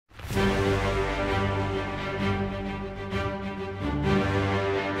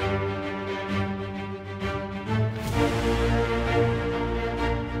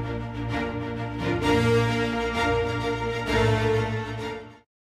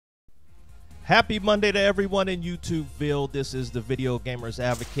Happy Monday to everyone in YouTubeville. This is the Video Gamers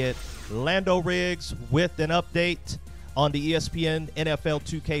Advocate, Lando Riggs, with an update on the ESPN NFL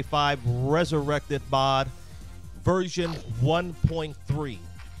 2K5 Resurrected Mod, version 1.3.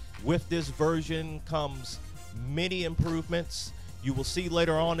 With this version comes many improvements. You will see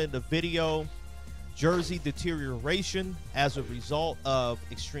later on in the video jersey deterioration as a result of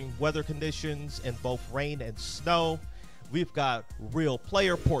extreme weather conditions in both rain and snow. We've got real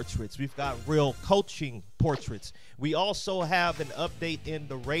player portraits. We've got real coaching portraits. We also have an update in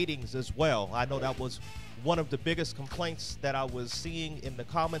the ratings as well. I know that was one of the biggest complaints that I was seeing in the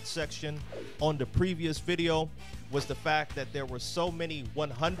comments section on the previous video, was the fact that there were so many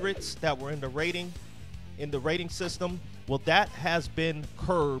 100s that were in the rating system. Well, that has been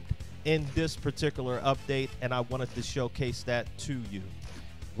curbed in this particular update, and I wanted to showcase that to you.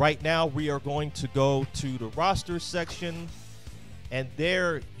 Right now, we are going to go to the roster section, and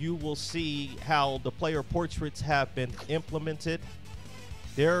there you will see how the player portraits have been implemented.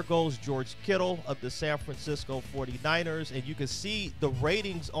 There goes George Kittle of the San Francisco 49ers, and you can see the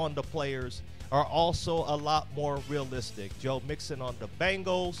ratings on the players are also a lot more realistic. Joe Mixon on the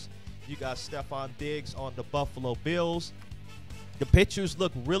Bengals. You got Stephon Diggs on the Buffalo Bills. The pictures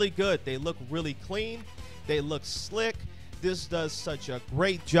look really good. They look really clean. They look slick. This does such a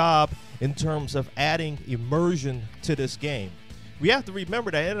great job in terms of adding immersion to this game. We have to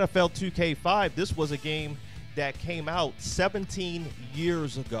remember that NFL 2K5, this was a game that came out 17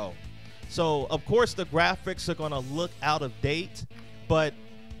 years ago. So, of course, the graphics are going to look out of date, but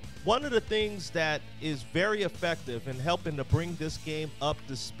one of the things that is very effective in helping to bring this game up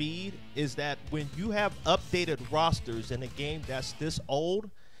to speed is that when you have updated rosters in a game that's this old,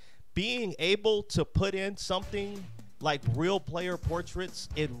 being able to put in something like real player portraits,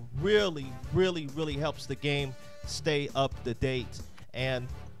 it really helps the game stay up to date. And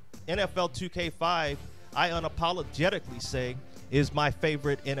NFL 2K5, I unapologetically say, is my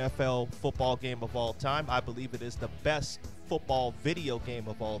favorite NFL football game of all time. I believe it is the best football video game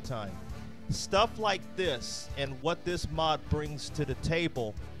of all time. Stuff like this and what this mod brings to the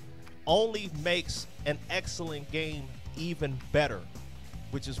table only makes an excellent game even better,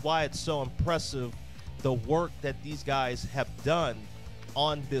 which is why it's so impressive the work that these guys have done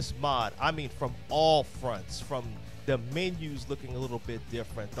on this mod. I mean, from all fronts, from the menus looking a little bit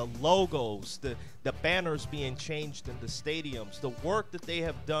different, the logos, the banners being changed in the stadiums, the work that they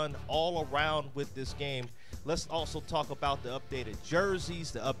have done all around with this game. Let's also talk about the updated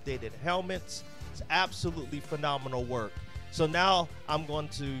jerseys, the updated helmets. It's absolutely phenomenal work. So now I'm going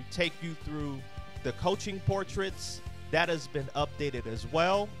to take you through the coaching portraits. That has been updated as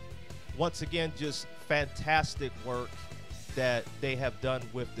well. Once again, just fantastic work that they have done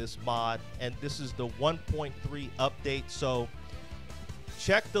with this mod, and this is the 1.3 update. So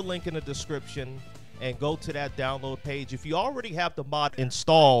check the link in the description and go to that download page. If you already have the mod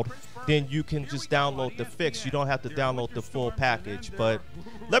installed, then you can just download the fix. You don't have to download the full package. But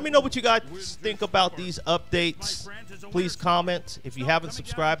let me know what you guys think about these updates. Please comment. If you haven't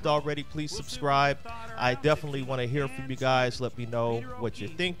subscribed already, please subscribe. I definitely want to hear from you guys. Let me know what you're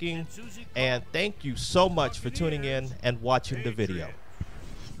thinking. And thank you so much for tuning in and watching the video.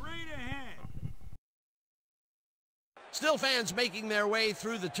 Still fans making their way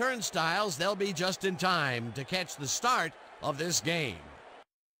through the turnstiles. They'll be just in time to catch the start of this game.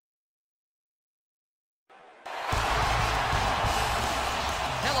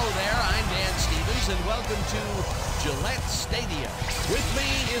 Hello there, I'm Dan Stevens, and welcome to Gillette Stadium. With me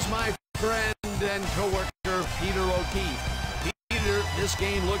is my friend and co-worker, Peter O'Keefe. Peter, this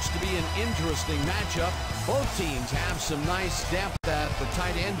game looks to be an interesting matchup. Both teams have some nice depth at the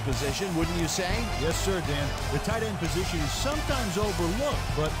tight end position, wouldn't you say? Yes, sir, Dan. The tight end position is sometimes overlooked,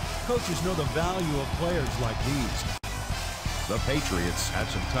 but coaches know the value of players like these. The Patriots have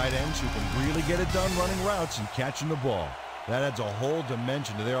some tight ends who can really get it done running routes and catching the ball. That adds a whole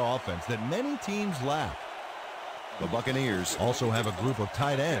dimension to their offense that many teams lack. The Buccaneers also have a group of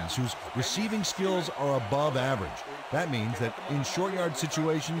tight ends whose receiving skills are above average. That means that in short yard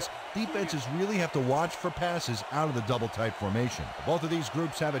situations, defenses really have to watch for passes out of the double tight formation. Both of these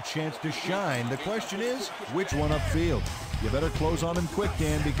groups have a chance to shine. The question is, which one upfield? You better close on him quick,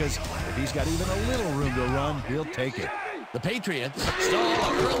 Dan, because if he's got even a little room to run, he'll take it. The Patriots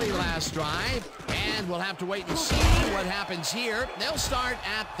stalled early last drive, and we'll have to wait and see what happens here. They'll start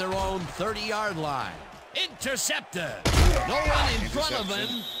at their own 30-yard line. Intercepted. No one in front of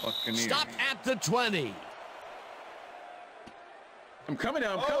him. Stop at the 20. I'm coming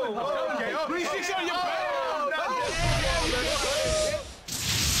now. I'm coming. Okay. 3-6 on your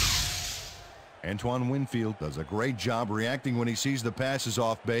Antoine Winfield does a great job reacting when he sees the passes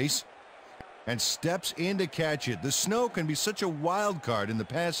off base. and steps in to catch it. The snow can be such a wild card in the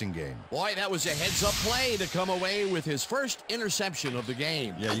passing game. Boy, that was a heads-up play to come away with his first interception of the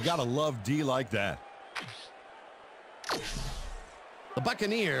game. Yeah, you got to love D like that. The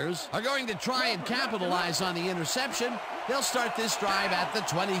Buccaneers are going to try and capitalize on the interception. They'll start this drive at the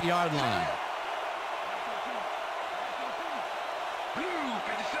 20-yard line. Blue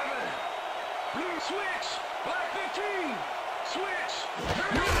 57. Blue switch. Black 15. Switch.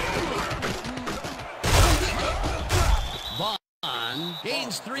 Vaughn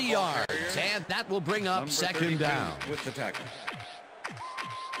gains 3 yards, and that will bring up second down. With the tackle.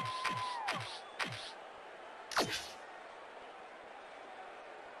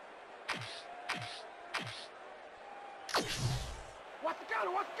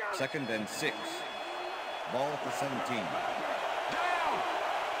 Second and 6. Ball at the 17. Down.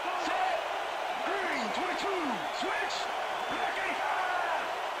 Set. Green 22. Switch. Black 85.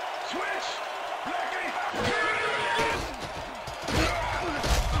 Switch. Black 85.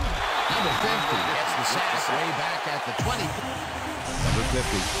 Number 50 gets the sack way back at the 20. Number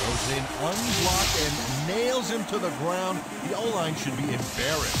 50 goes in unblocked and nails him to the ground. The O-line should be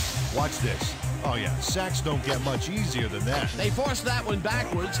embarrassed. Watch this. Oh, yeah, sacks don't get much easier than that. They forced that one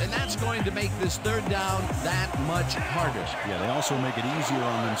backwards, and that's going to make this third down that much harder. Yeah, they also make it easier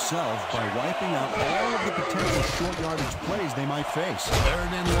on themselves by wiping out all of the potential short yardage plays they might face.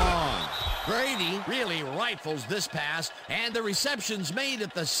 Third and long. Brady really rifles this pass, and the reception's made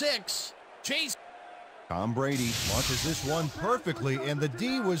at the 6. Chase. Tom Brady launches this one perfectly, and the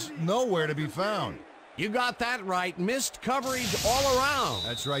D was nowhere to be found. You got that right. Missed coverage all around.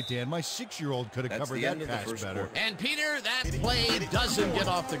 That's right, Dan. My 6-year-old could have covered that pass better. And, Peter, that play doesn't get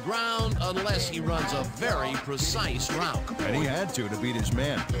off the ground unless he runs a very precise route. And he had to beat his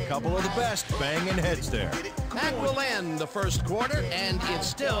man. A couple of the best banging heads there. That will end the first quarter, and it's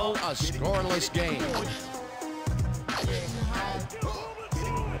still a scoreless game.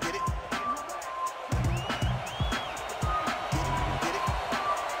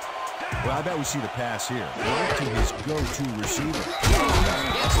 Well, I bet we see the pass here. Right to his go-to receiver.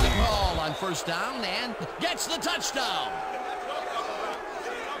 Gets the call on first down and gets the touchdown.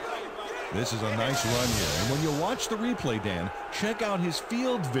 This is a nice run here. And when you watch the replay, Dan, check out his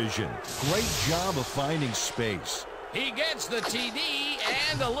field vision. Great job of finding space. He gets the TD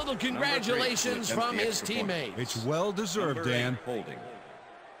and a little congratulations from his teammates. It's well-deserved, Dan. Holding.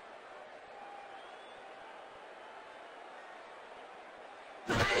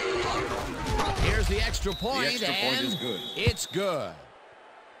 Here's the extra point, The extra point and is good. It's good.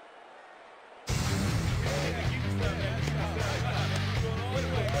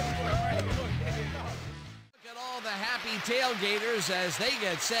 Look at all the happy tailgaters as they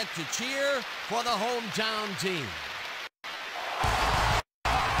get set to cheer for the hometown team.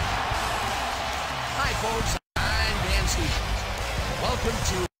 Hi, folks. I'm Dan Stevens. Welcome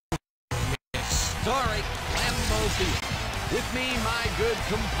to historic Lambeau Field. With me, my good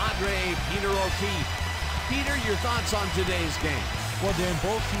compadre, Peter O'Keefe. Peter, your thoughts on today's game? Well, Dan,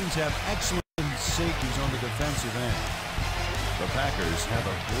 both teams have excellent safeties on the defensive end. The Packers have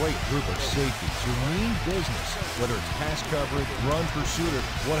a great group of safeties who mean business. Whether it's pass coverage, run pursuit, or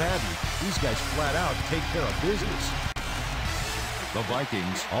what have you, these guys flat out take care of business. The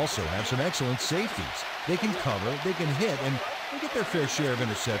Vikings also have some excellent safeties. They can cover, they can hit, and they get their fair share of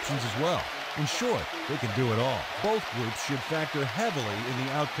interceptions as well. In short, they can do it all. Both groups should factor heavily in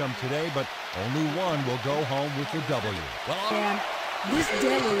the outcome today, but only one will go home with the W. And this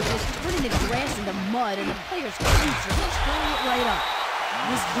deluge is putting the grass in the mud, and the players' cleats are tearing it right up.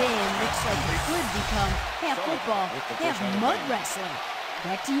 This game looks like it could become half football, half mud wrestling.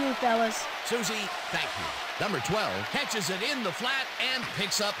 Back to you, fellas. Susie, thank you. Number 12 catches it in the flat and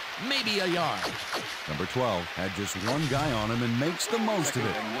picks up maybe a yard. Number 12 had just one guy on him and makes the most of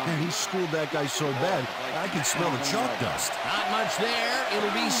it. And he schooled that guy so bad, I can smell the chalk dust. Not much there. It'll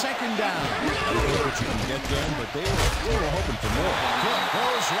be second down. I don't know what you can get done, but they were hoping for more. Cook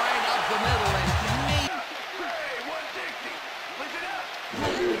goes right up the middle and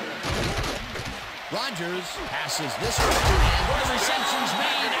Rodgers passes this one, and the reception's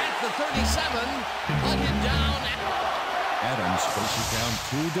made at the 37. Hunted down. Adams faces down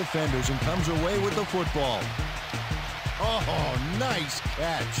 2 defenders and comes away with the football. Oh, nice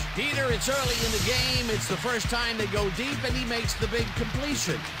catch. Peter, it's early in the game. It's the first time they go deep, and he makes the big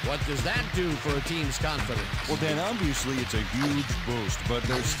completion. What does that do for a team's confidence? Well, Dan, obviously it's a huge boost, but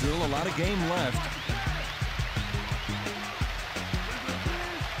there's still a lot of game left.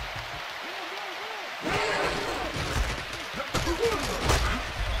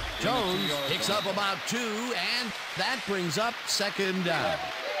 Jones picks up about 2, and that brings up second down.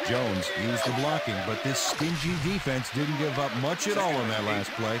 Jones used the blocking, but this stingy defense didn't give up much at all on that last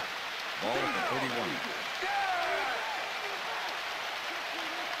play. Ball at the 31.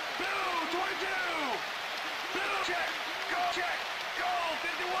 Blue 22. Blue check. Goal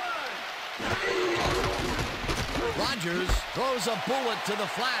 51. Rodgers throws a bullet to the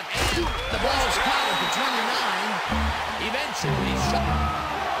flat, and the ball's caught at the 29. Eventually shut.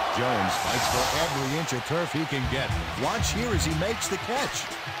 Jones fights for every inch of turf he can get. Watch here as he makes the catch.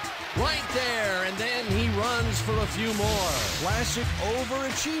 Right there, and then he runs for a few more. Classic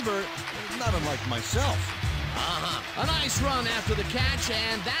overachiever, not unlike myself. A nice run after the catch,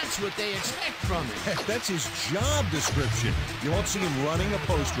 and that's what they expect from him. Heck, that's his job description. You won't see him running a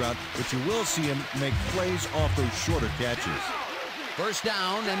post route, but you will see him make plays off those shorter catches. First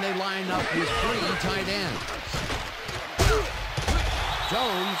down, and they line up with 3 tight ends.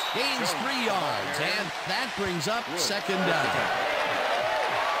 Jones gains 3 yards, and that brings up second down.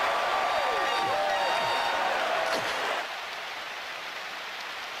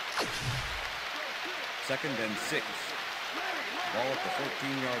 Second and 6. Ball at the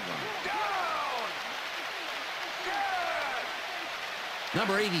 14-yard line.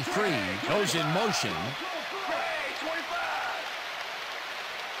 Number 83 goes in motion. Hey, 25.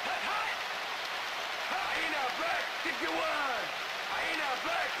 Hot. Hyena black 51. Hyena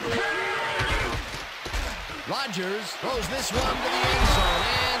black. Rodgers throws this one to the end zone,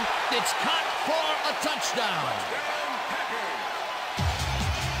 and it's caught for a touchdown.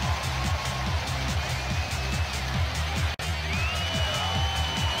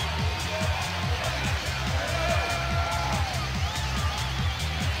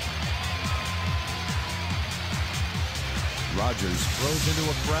 Rodgers throws into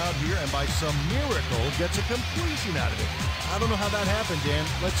a crowd here and by some miracle gets a completion out of it. I don't know how that happened, Dan.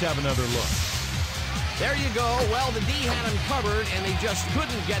 Let's have another look. There you go. Well, the D had him covered, and they just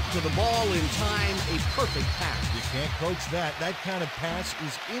couldn't get to the ball in time. A perfect pass. You can't coach that. That kind of pass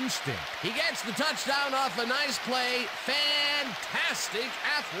is instinct. He gets the touchdown off a nice play. Fantastic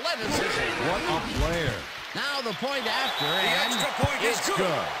athleticism. What a player. Now the point after, and extra point is it's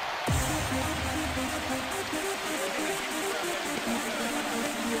good.